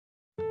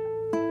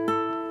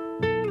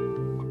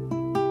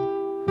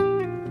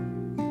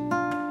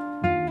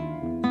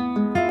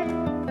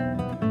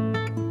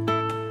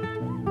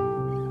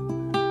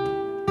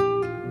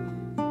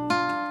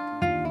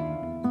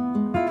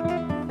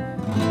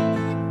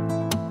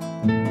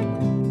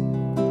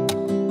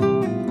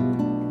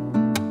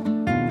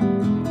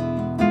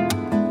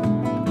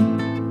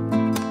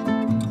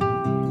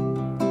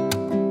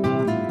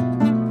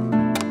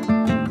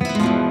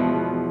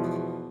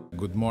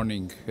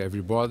morning,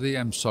 everybody.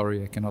 I'm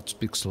sorry I cannot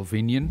speak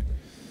Slovenian.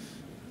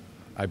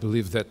 I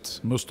believe that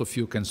most of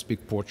you can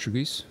speak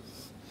Portuguese.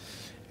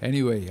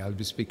 Anyway, I'll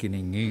be speaking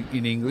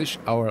in English,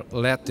 our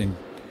Latin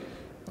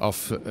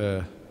of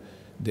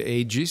the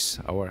ages,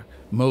 our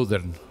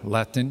modern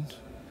Latin,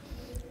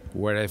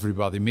 where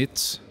everybody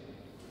meets.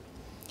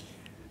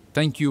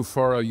 Thank you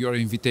for your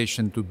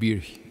invitation to be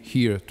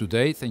here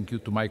today. Thank you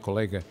to my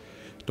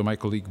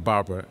colleague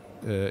Barbara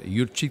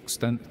Jurczyk.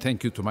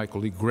 Thank you to my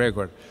colleague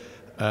Gregor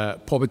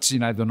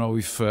Povecin. I don't know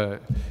if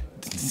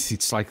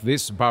it's like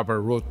this. Barbara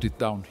wrote it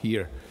down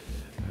here,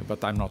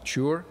 but I'm not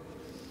sure.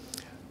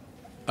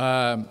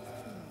 I'm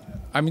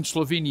in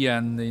Slovenia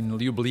and in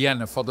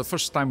Ljubljana for the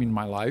first time in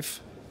my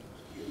life.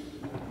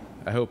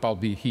 I hope I'll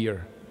be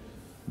here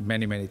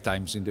many, many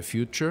times in the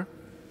future.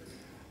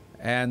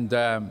 And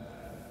the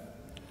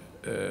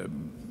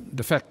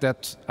fact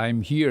that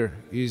I'm here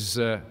is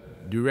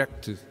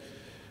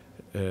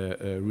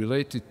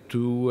related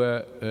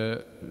to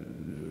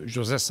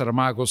José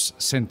Saramago's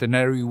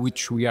centenary,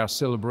 which we are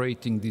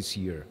celebrating this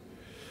year.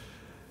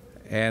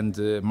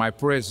 And my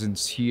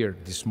presence here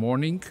this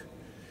morning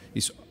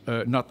is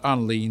not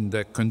only in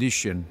the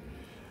condition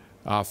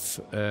of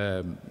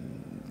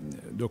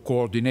the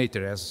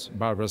coordinator, as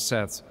Barbara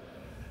said,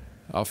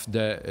 of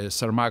the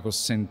Saramago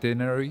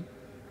centenary,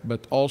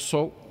 but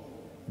also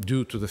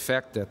due to the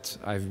fact that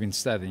I've been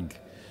studying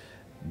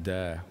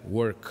the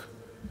work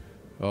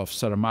of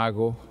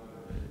Saramago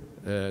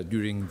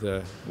during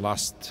the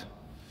last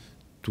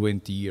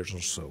 20 years or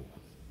so.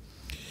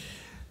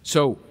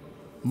 So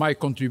my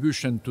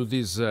contribution to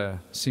this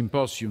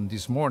symposium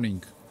this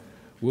morning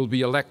will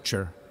be a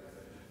lecture,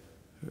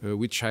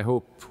 which I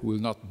hope will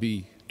not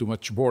be too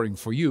much boring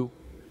for you,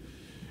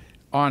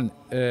 on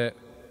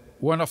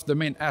one of the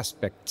main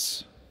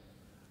aspects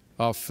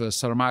of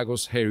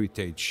Saramago's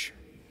heritage,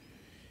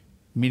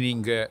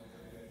 meaning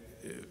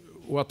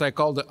what I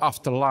call the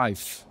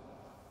afterlife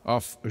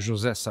of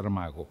José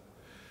Saramago.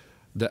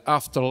 The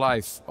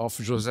afterlife of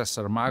José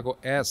Saramago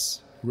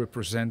as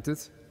represented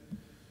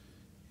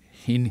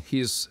in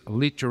his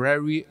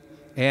literary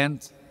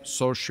and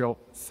social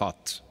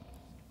thought.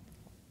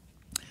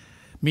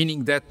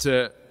 Meaning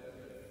that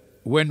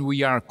when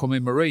we are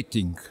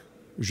commemorating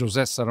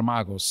José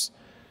Saramago's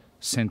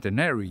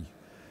centenary,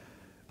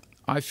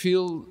 I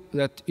feel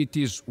that it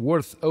is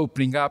worth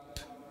opening up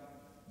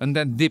and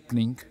then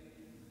deepening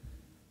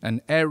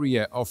an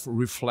area of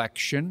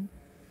reflection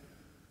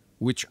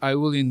which I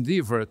will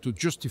endeavor to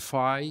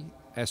justify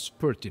as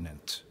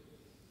pertinent.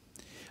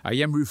 I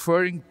am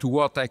referring to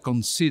what I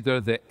consider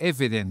the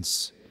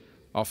evidence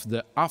of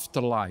the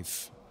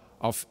afterlife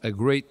of a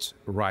great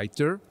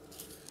writer,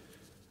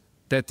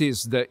 that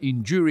is, the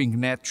enduring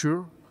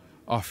nature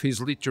of his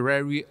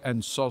literary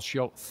and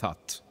social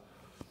thought.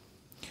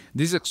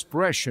 This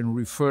expression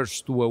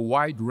refers to a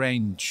wide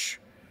range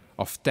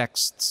of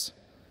texts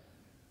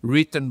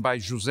written by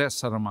José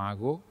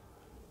Saramago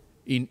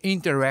in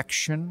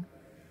interaction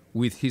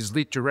with his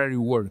literary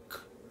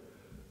work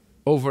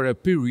over a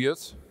period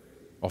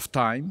of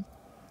time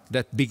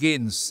that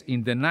begins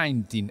in the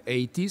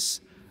 1980s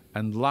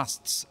and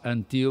lasts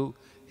until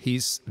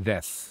his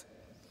death.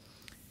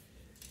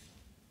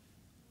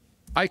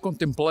 I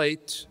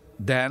contemplate,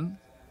 then,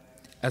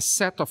 a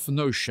set of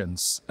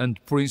notions and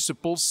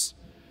principles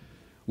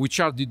which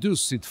are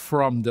deduced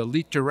from the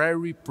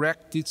literary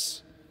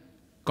practice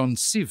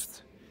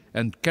conceived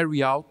and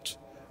carried out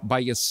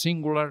by a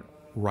singular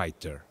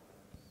writer.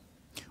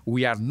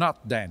 We are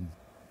not, then,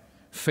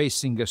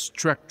 facing a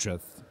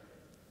structured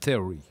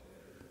theory.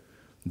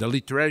 The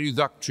literary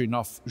doctrine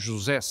of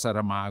José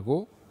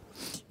Saramago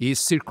is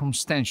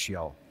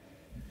circumstantial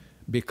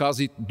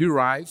because it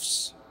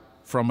derives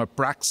from a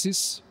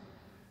praxis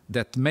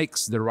that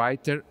makes the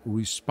writer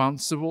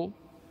responsible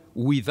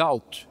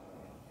without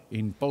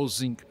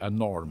imposing a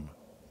norm.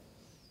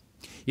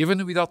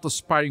 Even without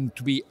aspiring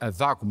to be a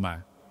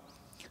dogma,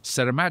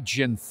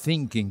 Saramagian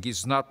thinking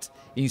is not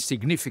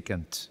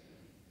insignificant,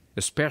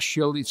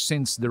 especially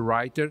since the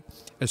writer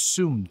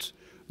assumed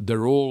the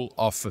role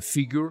of a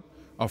figure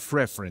of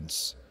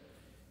reference,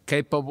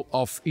 capable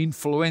of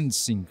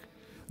influencing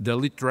the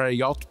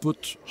literary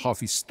output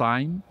of his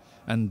time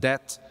and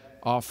that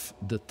of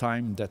the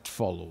time that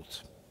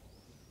followed.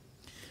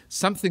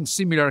 Something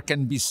similar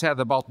can be said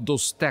about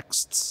those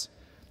texts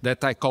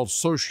that I call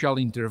social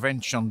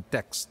intervention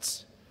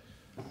texts,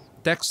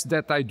 texts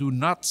that I do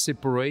not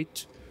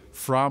separate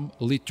from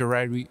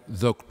literary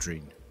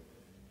doctrine.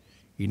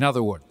 In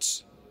other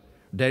words,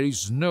 there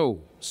is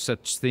no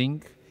such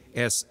thing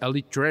as a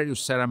literary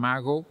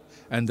Saramago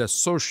and a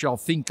social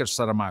thinker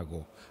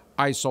Saramago,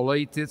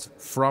 isolated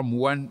from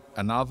one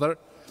another,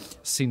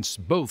 since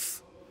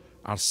both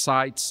are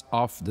sides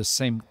of the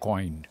same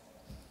coin.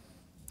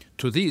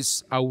 To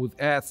this, I would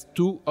add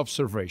two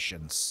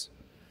observations.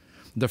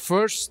 The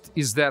first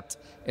is that,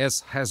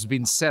 as has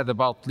been said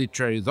about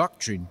literary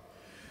doctrine,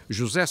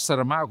 José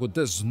Saramago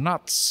does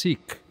not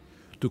seek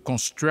to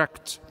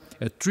construct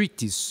a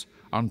treatise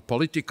on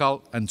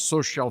political and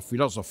social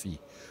philosophy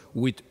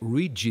with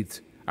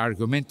rigid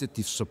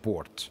argumentative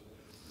support.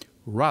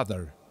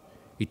 Rather,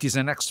 it is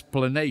an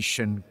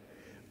explanation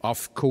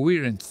of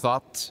coherent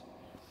thought.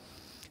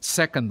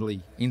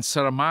 Secondly, in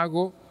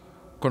Saramago,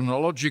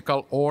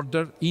 chronological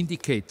order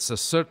indicates a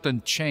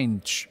certain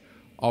change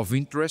of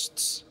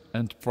interests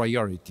and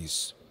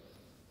priorities.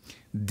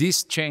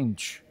 This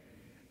change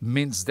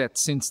means that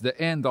since the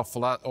end of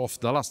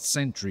the last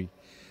century,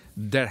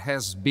 there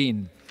has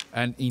been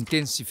an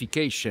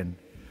intensification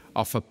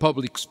of a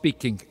public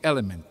speaking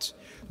element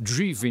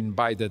driven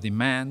by the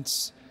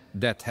demands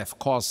that have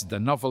caused the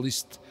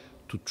novelist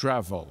to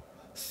travel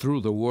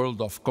through the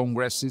world of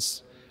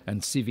congresses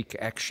and civic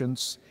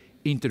actions,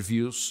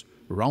 interviews,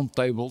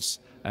 roundtables,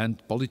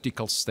 and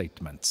political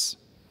statements.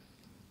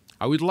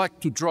 I would like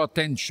to draw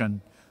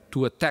attention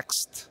to a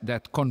text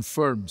that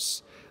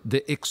confirms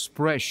the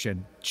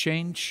expression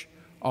change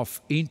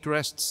of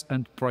interests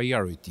and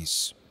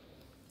priorities.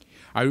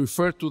 I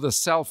refer to the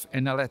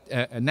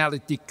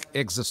self-analytic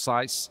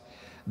exercise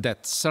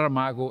that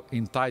Saramago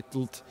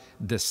entitled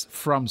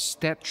From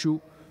Statue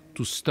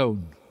to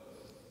Stone,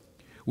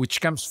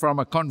 which comes from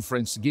a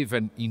conference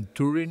given in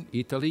Turin,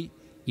 Italy,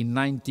 in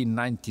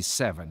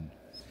 1997.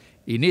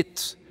 In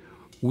it,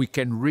 we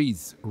can read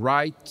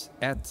right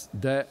at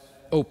the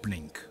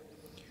opening.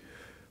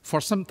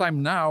 For some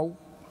time now,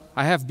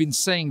 I have been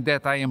saying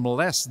that I am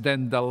less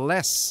than the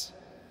less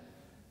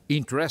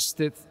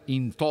interested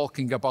in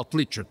talking about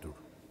literature.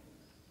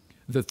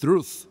 The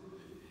truth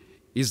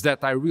is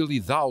that I really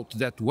doubt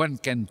that one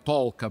can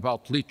talk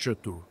about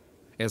literature,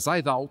 as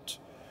I doubt,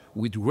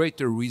 with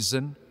greater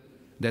reason,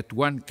 that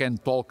one can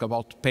talk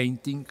about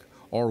painting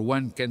or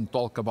one can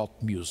talk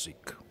about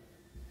music.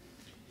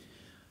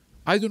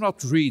 I do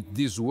not read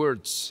these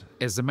words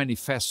as a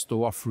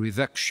manifesto of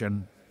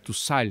reduction to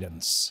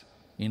silence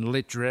in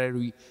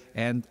literary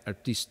and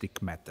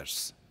artistic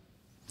matters,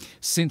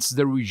 since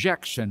the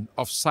rejection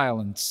of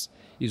silence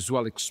is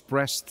well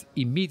expressed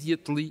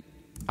immediately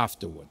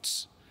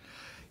afterwards.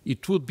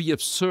 It would be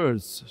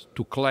absurd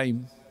to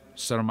claim,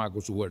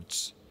 Saramago's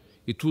words,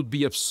 it would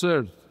be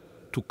absurd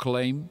to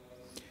claim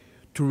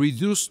to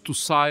reduce to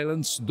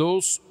silence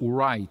those who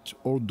write,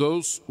 or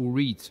those who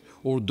read,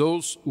 or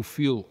those who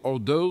feel, or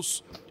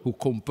those who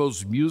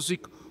compose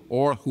music,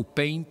 or who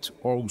paint,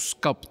 or who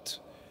sculpt,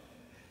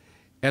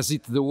 as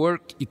if the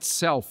work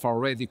itself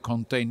already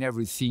contains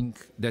everything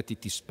that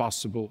it is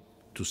possible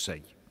to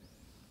say.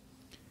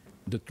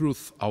 The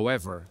truth,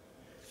 however,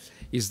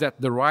 is that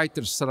the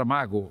writer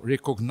Saramago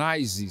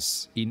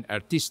recognizes in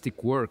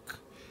artistic work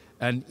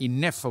an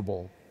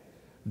ineffable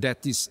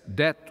that is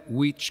that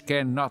which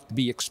cannot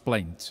be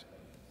explained.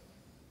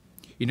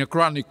 In a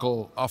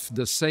chronicle of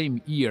the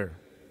same year,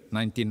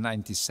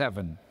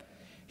 1997,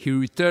 he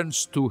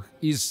returns to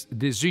his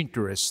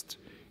disinterest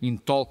in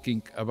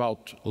talking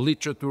about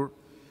literature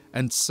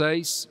and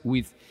says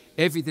with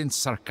evident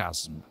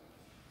sarcasm,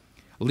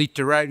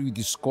 "Literary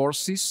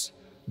discourses,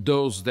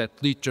 those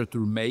that literature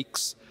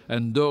makes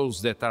and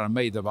those that are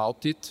made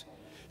about it,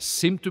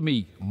 seem to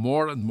me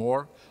more and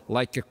more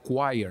like a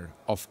choir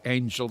of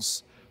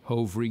angels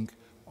hovering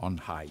on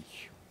high."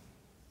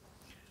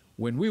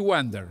 When we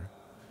wander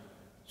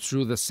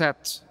through the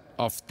set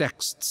of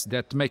texts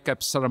that make up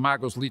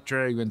Saramago's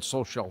literary and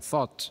social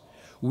thought,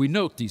 we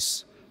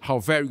notice how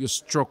various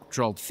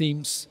structural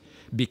themes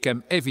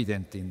become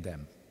evident in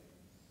them.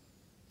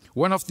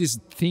 One of these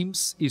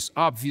themes is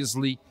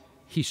obviously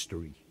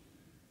history,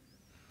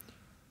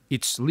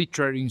 its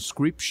literary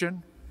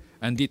inscription,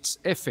 and its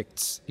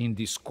effects in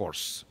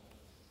discourse.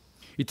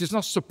 It is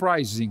not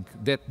surprising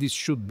that this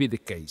should be the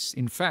case.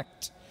 In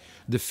fact,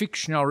 the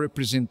fictional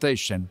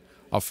representation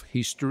of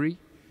history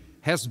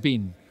has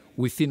been,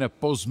 within a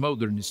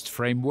postmodernist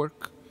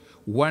framework,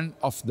 one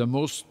of the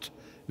most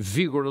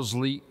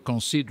vigorously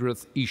considered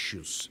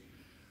issues,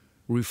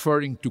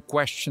 referring to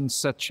questions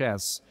such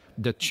as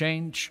the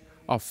change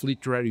of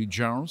literary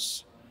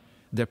genres,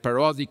 the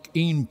parodic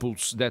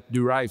impulse that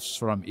derives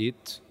from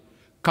it,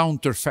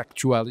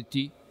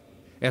 counterfactuality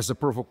as a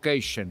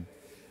provocation,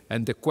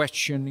 and the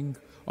questioning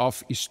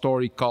of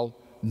historical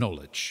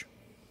knowledge.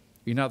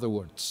 In other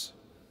words,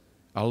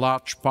 a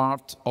large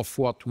part of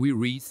what we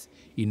read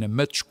in a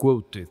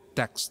much-quoted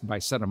text by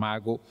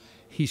Saramago,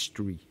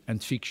 History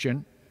and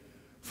Fiction,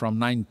 from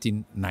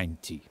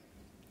 1990.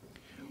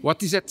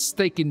 What is at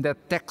stake in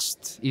that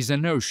text is a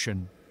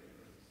notion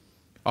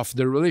of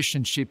the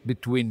relationship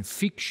between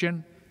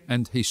fiction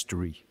and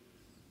history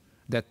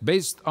that,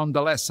 based on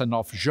the lesson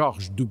of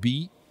Georges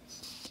Duby,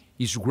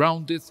 is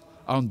grounded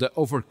on the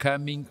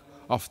overcoming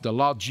of the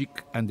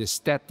logic and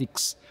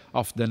aesthetics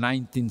of the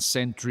 19th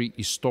century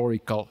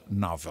historical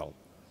novel.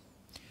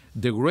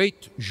 The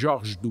great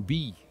Georges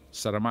Duby,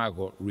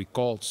 Saramago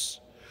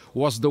recalls,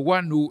 was the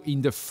one who,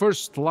 in the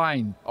first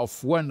line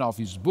of one of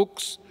his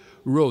books,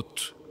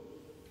 wrote,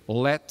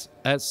 "Let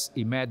us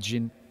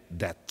imagine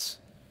that,"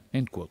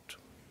 end quote.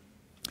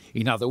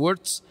 In other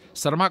words,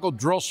 Saramago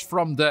draws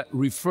from the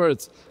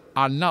referred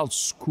Annales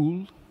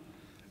school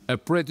a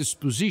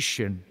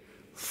predisposition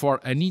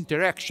for an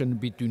interaction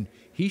between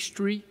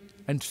history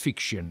and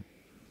fiction,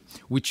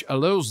 which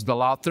allows the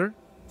latter,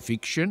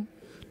 fiction,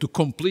 to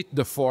complete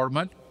the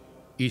former,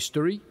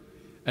 history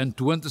and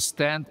to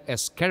understand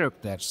as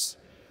characters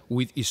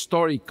with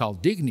historical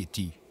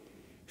dignity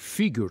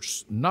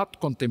figures not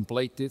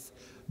contemplated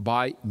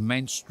by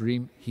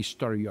mainstream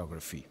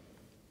historiography.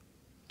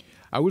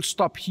 I will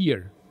stop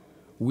here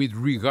with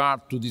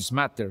regard to this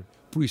matter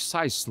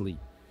precisely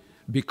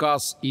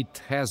because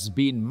it has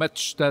been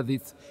much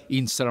studied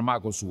in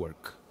Saramago's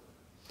work.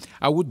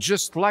 I would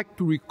just like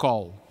to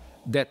recall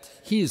that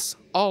his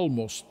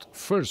almost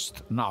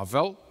first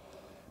novel,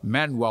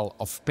 Manual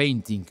of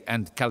Painting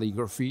and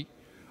Calligraphy,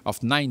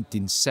 of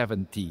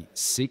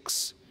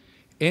 1976,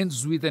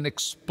 ends with an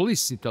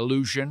explicit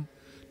allusion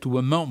to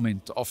a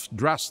moment of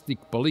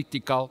drastic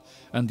political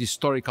and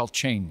historical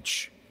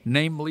change,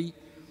 namely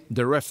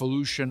the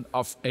Revolution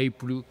of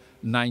April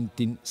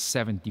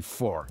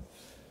 1974.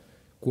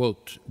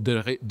 Quote,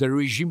 the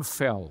regime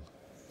fell,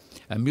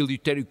 a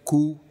military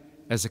coup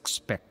as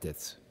expected.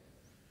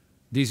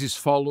 This is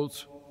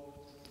followed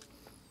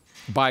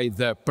by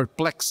the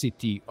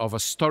perplexity of a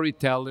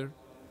storyteller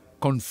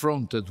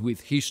confronted with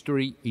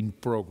history in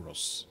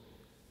progress.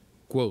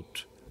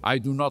 Quote, I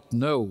do not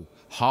know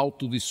how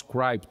to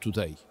describe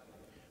today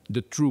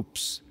the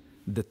troops,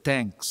 the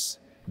tanks,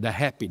 the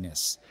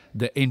happiness,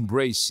 the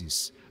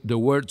embraces, the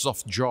words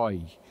of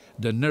joy,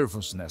 the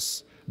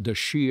nervousness, the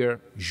sheer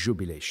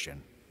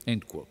jubilation.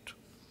 End quote.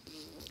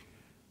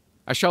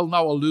 I shall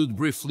now allude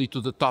briefly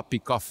to the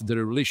topic of the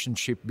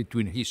relationship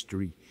between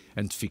history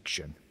and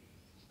fiction.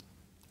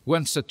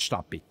 One such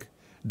topic,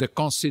 the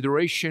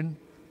consideration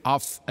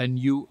of a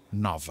new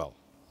novel.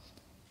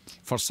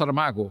 For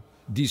Saramago,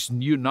 this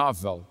new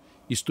novel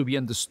is to be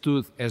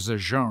understood as a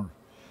genre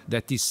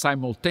that is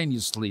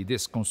simultaneously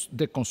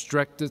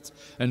deconstructed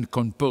and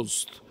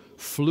composed,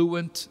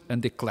 fluent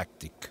and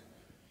eclectic,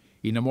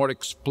 in a more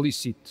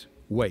explicit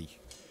way.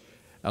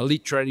 A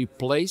literary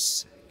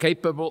place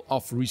capable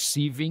of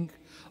receiving,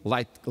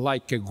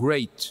 like a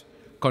great,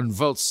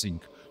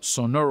 convulsing,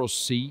 sonorous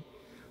sea,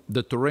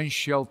 the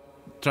torrential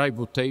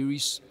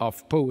tributaries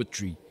of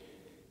poetry,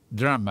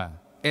 drama,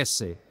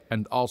 essay,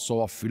 and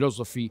also of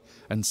philosophy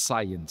and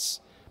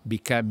science,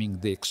 becoming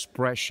the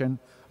expression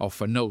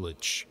of a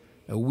knowledge,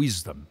 a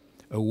wisdom,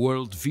 a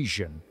world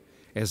vision,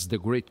 as the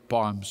great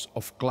poems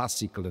of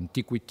classical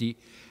antiquity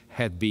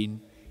had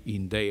been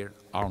in their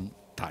own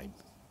time.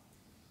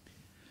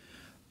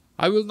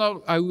 I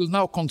will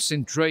now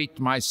concentrate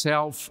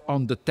myself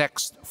on the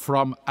text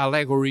from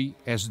allegory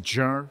as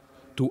genre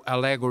to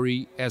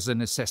allegory as a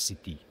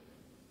necessity,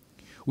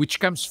 which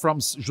comes from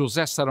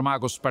José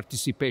Saramago's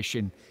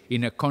participation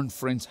in a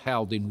conference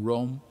held in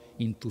Rome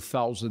in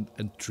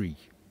 2003.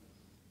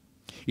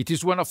 It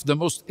is one of the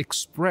most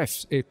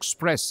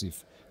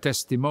expressive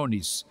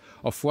testimonies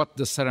of what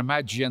the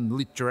Saramagian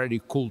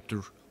literary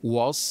culture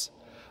was,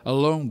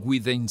 along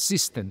with the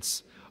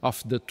insistence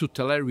of the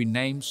tutelary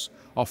names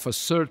of a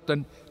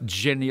certain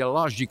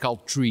genealogical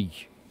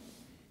tree.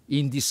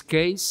 In this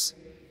case,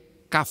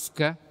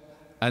 Kafka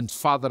and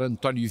Father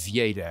António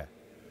Vieira,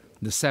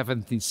 the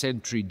 17th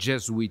century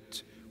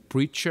Jesuit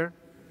preacher,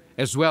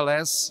 as well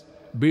as,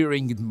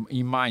 bearing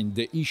in mind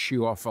the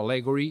issue of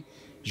allegory,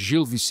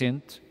 Gil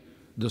Vicente,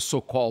 the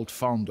so-called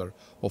founder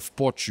of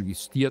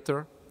Portuguese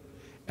theatre,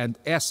 and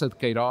Essa de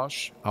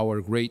Queiroz,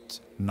 our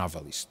great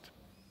novelist.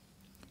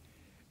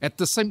 At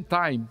the same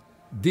time,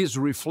 this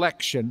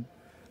reflection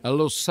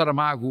allows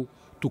Saramago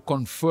to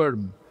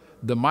confirm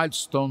the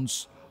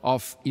milestones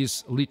of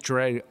his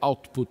literary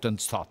output and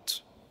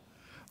thought.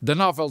 The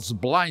novel's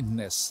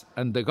blindness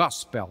and the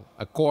gospel,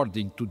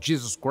 according to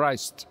Jesus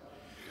Christ,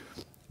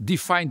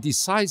 define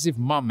decisive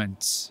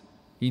moments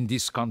in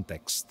this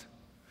context.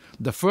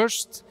 The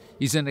first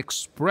is an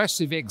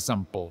expressive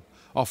example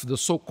of the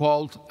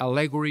so-called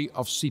allegory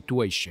of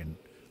situation.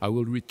 I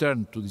will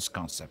return to this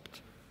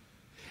concept.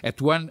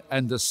 At one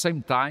and the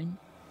same time,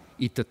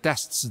 it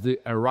attests the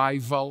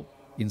arrival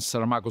in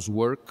Saramago's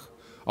work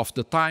of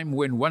the time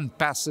when one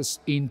passes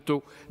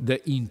into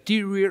the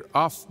interior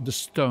of the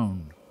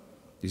stone.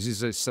 This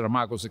is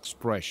Saramago's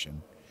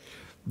expression.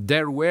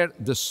 There where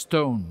the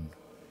stone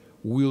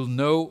will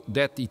know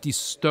that it is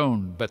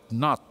stone, but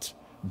not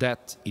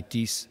that it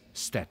is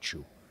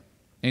statue.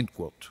 End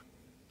quote.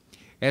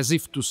 As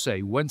if to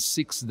say, one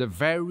seeks the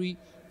very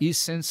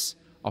essence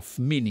of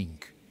meaning.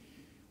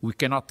 We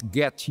cannot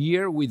get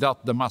here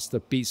without the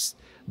masterpiece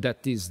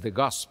that is the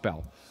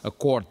gospel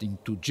according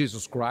to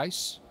Jesus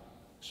Christ.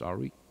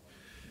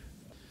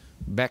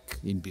 Back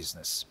in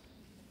business.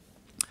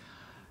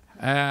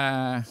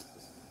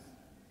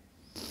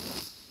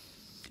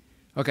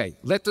 Okay,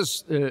 let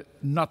us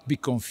not be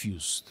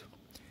confused.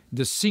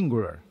 The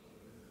singular,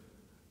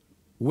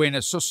 when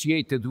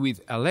associated with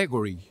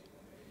allegory,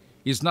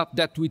 is not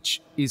that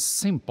which is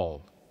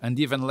simple and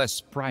even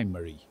less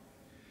primary.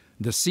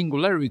 The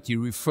singularity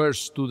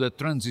refers to the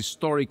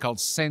transhistorical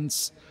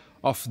sense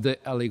of the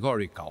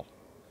allegorical,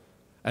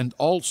 and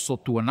also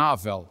to a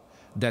novel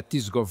that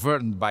is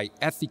governed by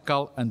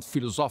ethical and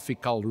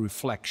philosophical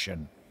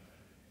reflection.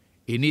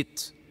 In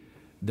it,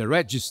 the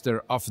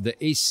register of the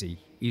essay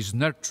is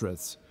nurtured,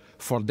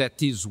 for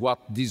that is what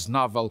this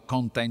novel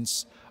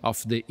contains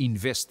of the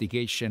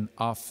investigation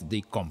of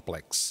the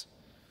complex.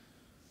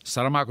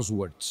 Saramago's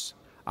words,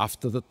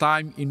 after the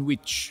time in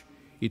which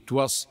it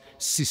was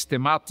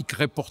systematic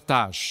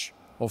reportage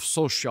of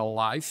social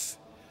life,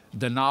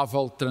 the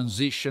novel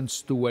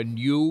transitions to a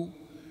new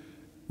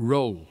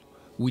role,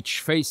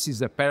 which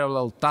faces a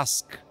parallel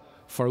task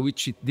for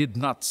which it did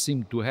not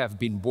seem to have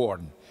been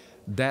born,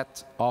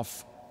 that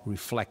of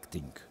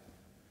reflecting.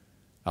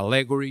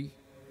 Allegory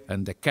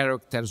and the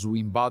characters who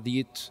embody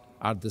it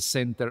are the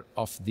center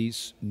of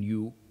this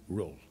new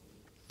role.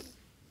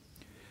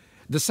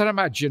 The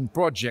Saramagian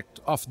project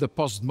of the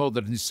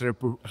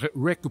postmodernist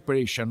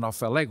recuperation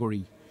of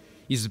allegory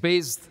is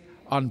based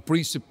on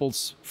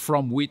principles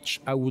from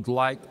which I would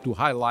like to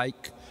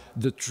highlight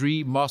the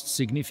three most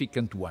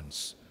significant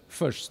ones.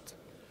 First,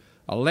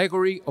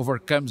 allegory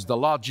overcomes the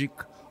logic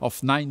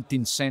of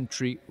 19th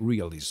century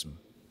realism.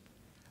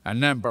 A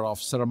number of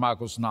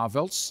Saramago's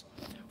novels,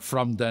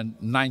 from the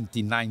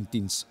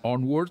 1990s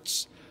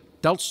onwards,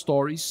 tell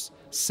stories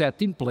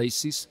set in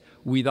places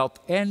without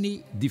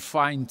any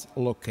defined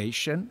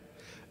location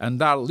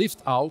and are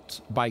lived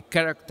out by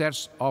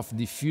characters of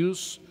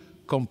diffuse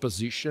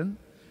composition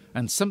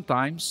and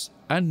sometimes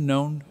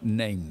unknown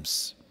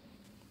names.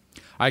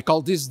 I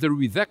call this the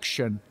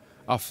reduction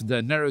of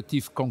the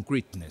narrative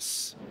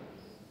concreteness.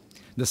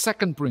 The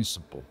second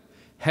principle,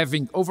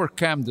 having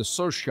overcome the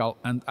social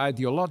and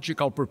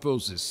ideological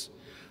purposes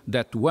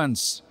that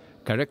once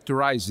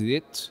characterized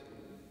it,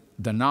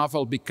 the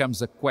novel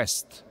becomes a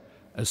quest,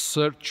 a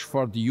search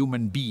for the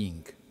human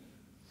being.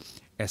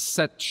 As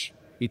such,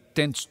 it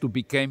tends to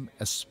become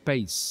a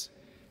space,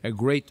 a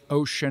great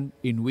ocean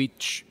in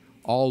which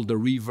all the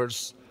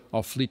rivers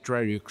of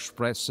literary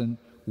expression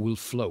will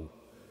flow.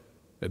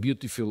 A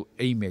beautiful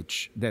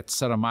image that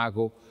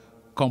Saramago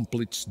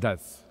completes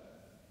thus.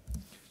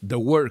 The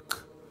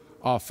work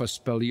of a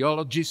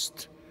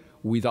speleologist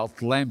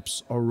without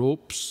lamps or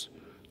ropes,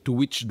 to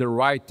which the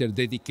writer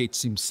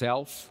dedicates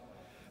himself,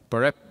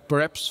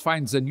 perhaps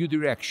finds a new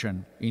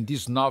direction in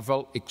this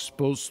novel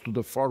exposed to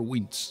the four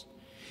winds,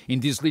 in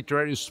this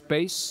literary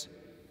space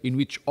in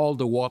which all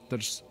the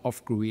waters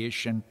of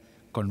creation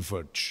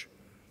converge.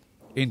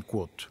 End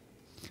quote.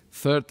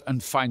 Third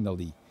and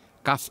finally,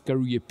 Kafka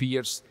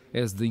reappears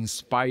as the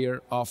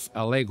inspirer of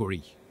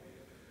allegory.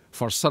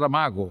 For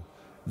Saramago,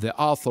 the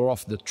author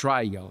of The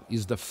Trial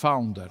is the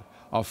founder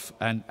of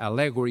an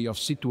allegory of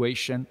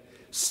situation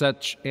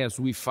such as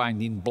we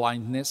find in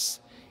Blindness,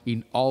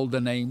 in All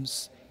the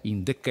Names,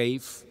 in The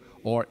Cave,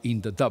 or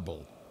in The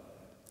Double,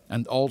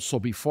 and also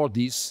before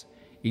this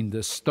in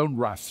The Stone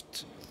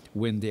Raft,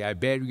 when the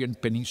Iberian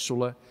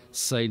Peninsula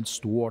sails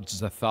towards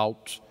the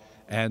thought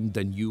and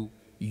the new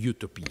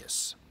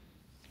utopias.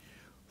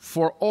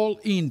 For all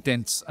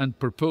intents and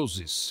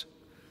purposes,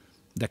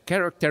 the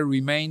character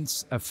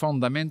remains a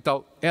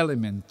fundamental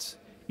element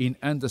in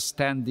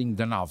understanding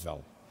the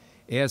novel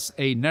as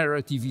a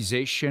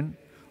narrativization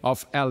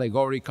of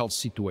allegorical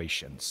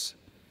situations.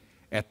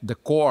 At the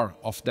core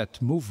of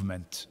that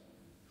movement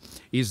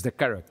is the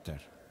character.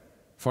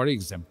 For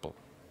example,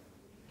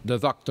 the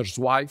doctor's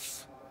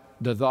wife,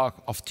 the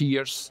dog of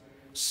tears,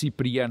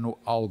 Cipriano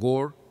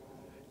Algor,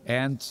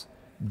 and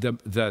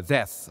the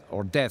death,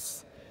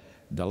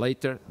 the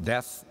later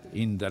death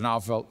in the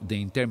novel,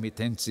 The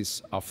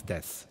Intermittencies of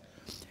Death,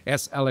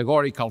 as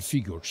allegorical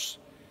figures,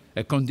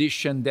 a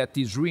condition that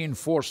is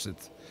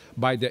reinforced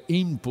by the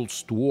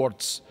impulse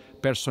towards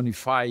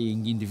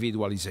personifying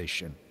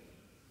individualization.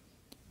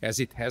 As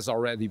it has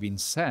already been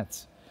said,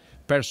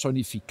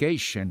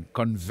 personification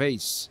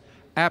conveys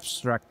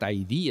abstract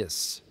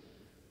ideas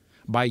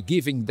by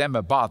giving them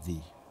a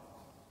body,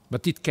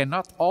 but it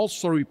cannot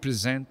also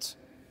represent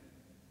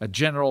a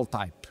general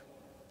type,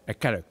 a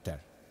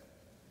character.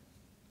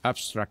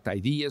 Abstract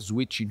ideas,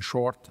 which in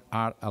short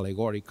are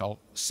allegorical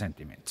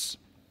sentiments.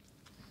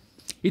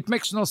 It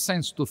makes no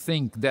sense to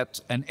think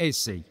that an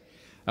essay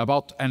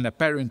about an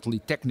apparently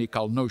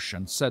technical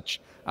notion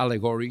such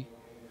allegory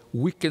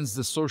weakens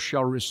the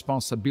social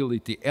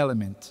responsibility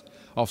element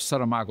of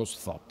Saramago's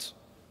thought.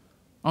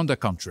 On the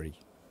contrary,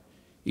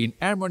 in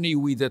harmony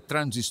with the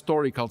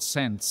transhistorical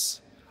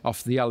sense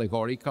of the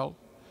allegorical,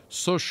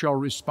 social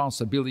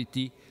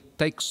responsibility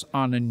takes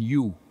on a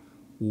new,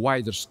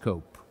 wider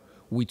scope,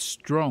 with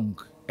strong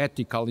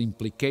ethical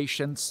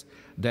implications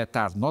that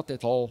are not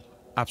at all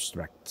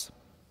abstract.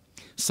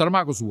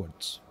 Saramago's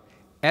words,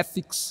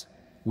 ethics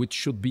which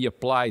should be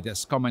applied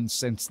as common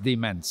sense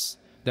demands,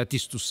 that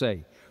is to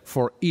say,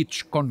 for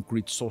each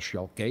concrete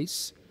social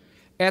case,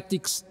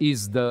 ethics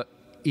is the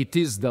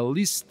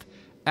least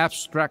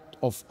abstract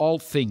of all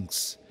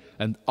things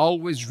and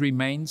always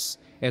remains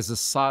as a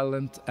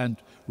silent and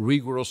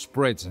rigorous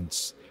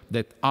presence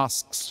that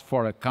asks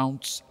for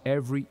accounts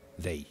every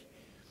day.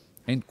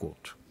 End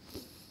quote.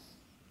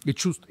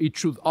 It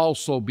should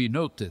also be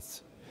noted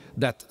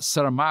that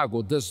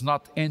Saramago does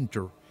not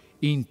enter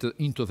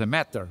into the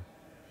matter,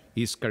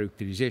 his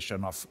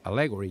characterization of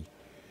allegory,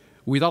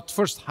 without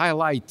first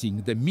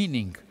highlighting the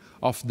meaning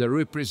of the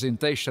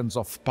representations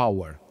of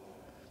power,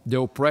 the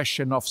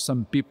oppression of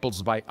some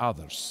peoples by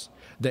others,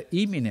 the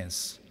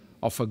imminence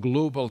of a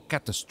global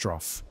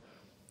catastrophe,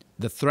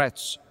 the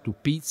threats to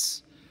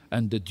peace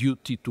and the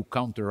duty to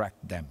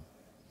counteract them.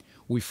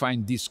 We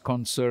find these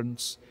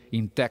concerns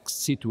in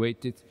texts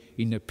situated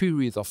in a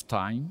period of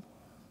time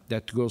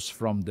that goes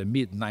from the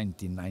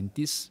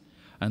mid-1990s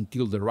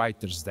until the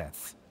writer's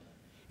death.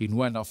 In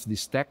one of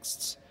these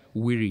texts,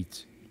 we read,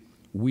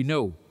 "We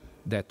know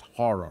that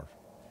horror,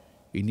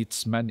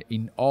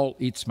 in all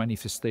its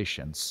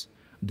manifestations,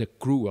 the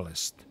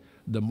cruelest,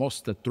 the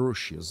most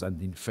atrocious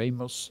and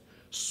infamous,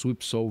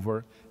 sweeps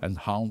over and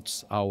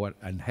haunts our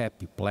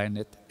unhappy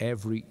planet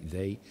every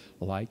day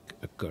like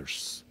a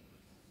curse."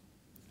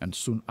 And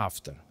soon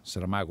after,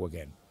 Saramago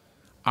again,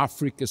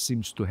 "Africa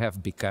seems to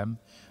have become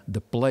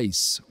the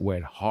place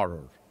where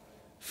horror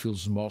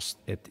feels most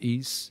at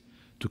ease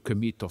to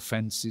commit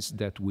offenses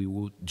that we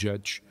would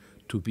judge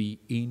to be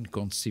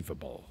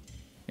inconceivable."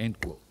 End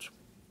quote.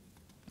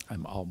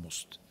 I'm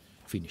almost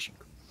finishing.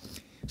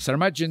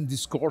 Saramagian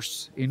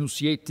discourse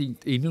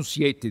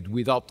enunciated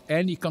without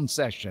any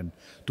concession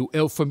to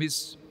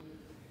euphemism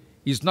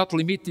is not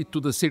limited to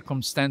the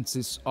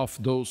circumstances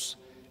of those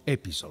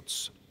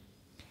episodes,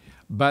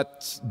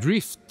 but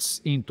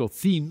drifts into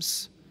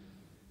themes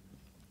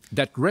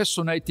that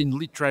resonate in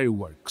literary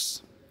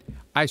works.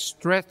 I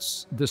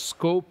stretch the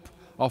scope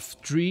of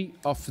 3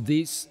 of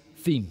these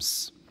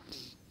themes.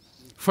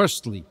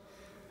 Firstly,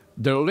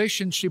 the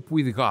relationship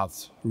with God,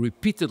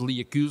 repeatedly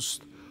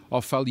accused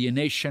of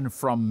alienation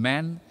from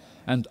man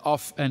and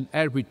of an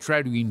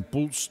arbitrary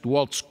impulse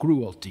towards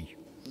cruelty.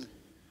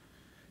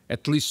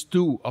 At least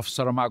 2 of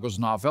Saramago's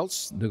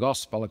novels, The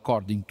Gospel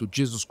According to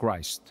Jesus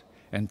Christ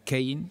and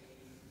Cain,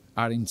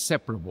 are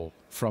inseparable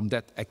from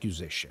that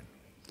accusation.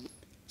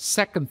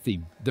 Second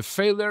theme, the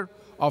failure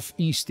of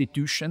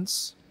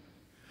institutions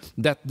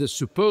that the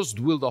supposed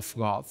will of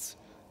God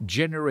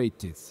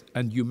generated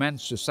and human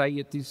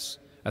societies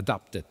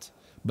adopted,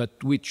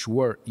 but which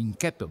were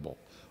incapable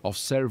of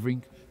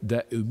serving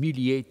the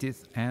humiliated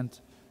and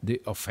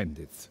the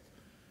offended.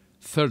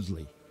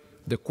 Thirdly,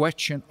 the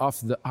question of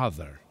the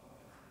other,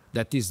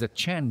 that is the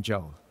challenge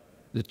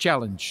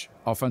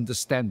of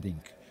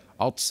understanding,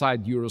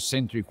 outside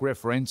Eurocentric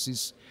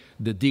references,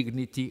 the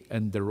dignity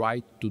and the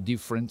right to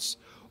difference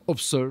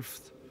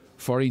observed,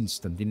 for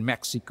instance, in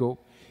Mexico,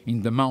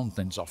 in the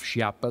mountains of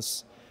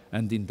Chiapas,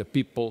 and in the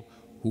people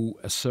who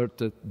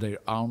asserted their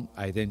own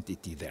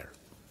identity there.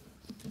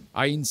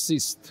 I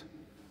insist,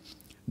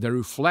 the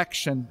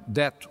reflection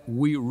that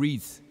we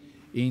read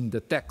in the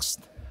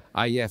text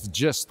I have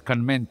just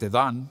commented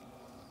on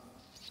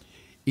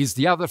is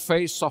the other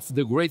face of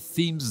the great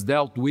themes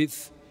dealt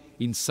with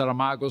in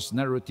Saramago's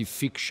narrative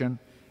fiction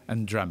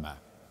and drama.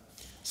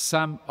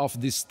 Some of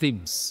these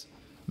themes,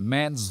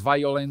 man's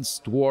violence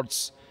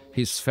towards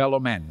his fellow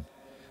man,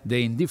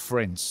 the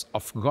indifference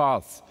of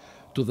God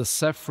to the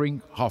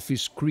suffering of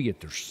his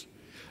creators,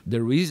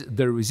 the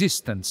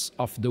resistance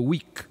of the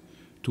weak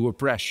to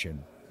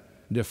oppression,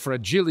 the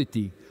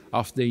fragility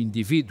of the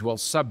individual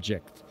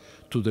subject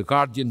to the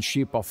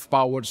guardianship of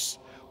powers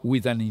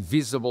with an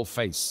invisible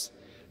face,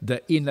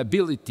 the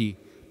inability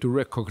to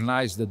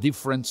recognize the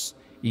difference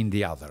in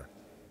the other.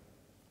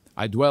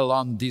 I dwell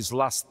on this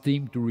last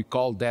theme to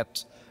recall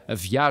that A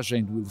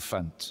Viagem do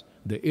Elefante,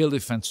 The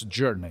Elephant's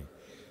Journey,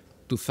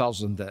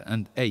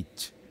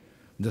 2008,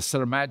 the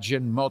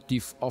Saramagian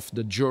motif of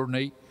the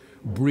journey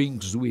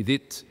brings with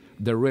it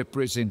the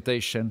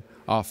representation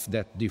of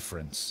that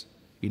difference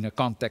in a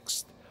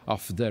context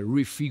of the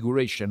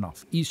refiguration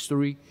of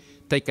history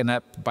taken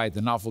up by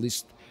the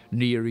novelist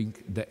nearing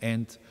the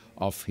end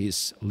of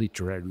his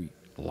literary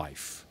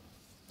life.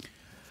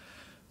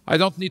 I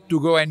don't need to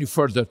go any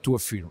further to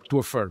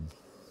affirm.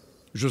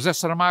 José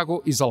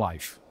Saramago is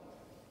alive.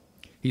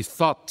 His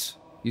thought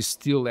is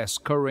still as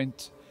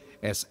current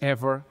as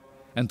ever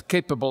and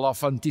capable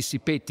of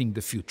anticipating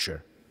the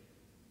future.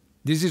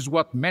 This is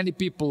what many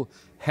people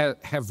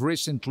have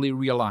recently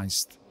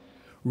realized,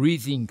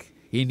 reading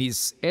in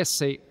his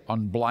essay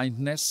on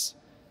blindness,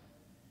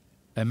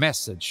 a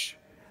message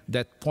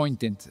that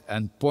pointed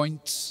and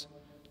points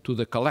to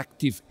the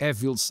collective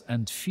evils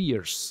and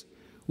fears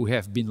we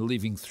have been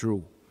living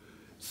through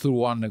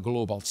on a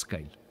global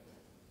scale,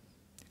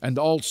 and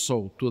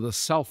also to the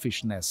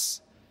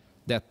selfishness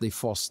that they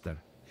foster,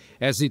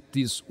 as it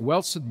is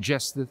well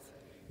suggested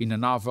in a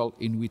novel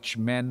in which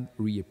man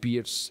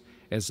reappears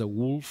as a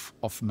wolf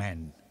of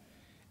man,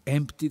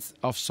 emptied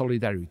of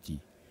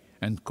solidarity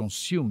and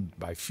consumed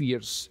by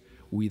fears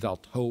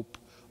without hope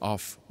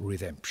of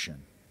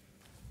redemption.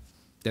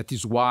 That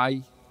is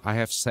why I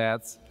have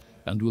said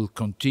and will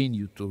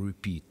continue to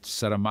repeat,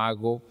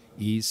 Saramago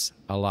is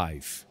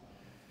alive.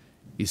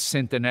 His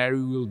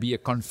centenary will be a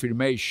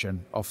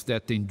confirmation of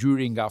that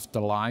enduring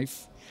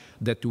afterlife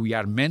that we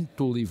are meant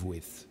to live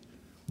with.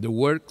 The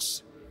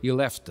works he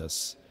left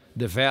us,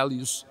 the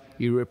values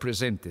he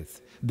represented,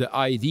 the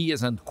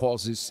ideas and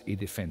causes he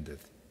defended.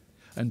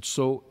 And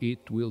so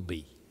it will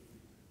be,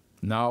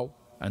 now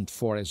and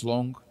for as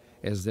long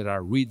as there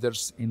are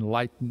readers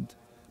enlightened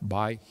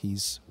by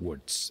his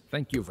words.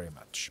 Thank you very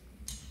much.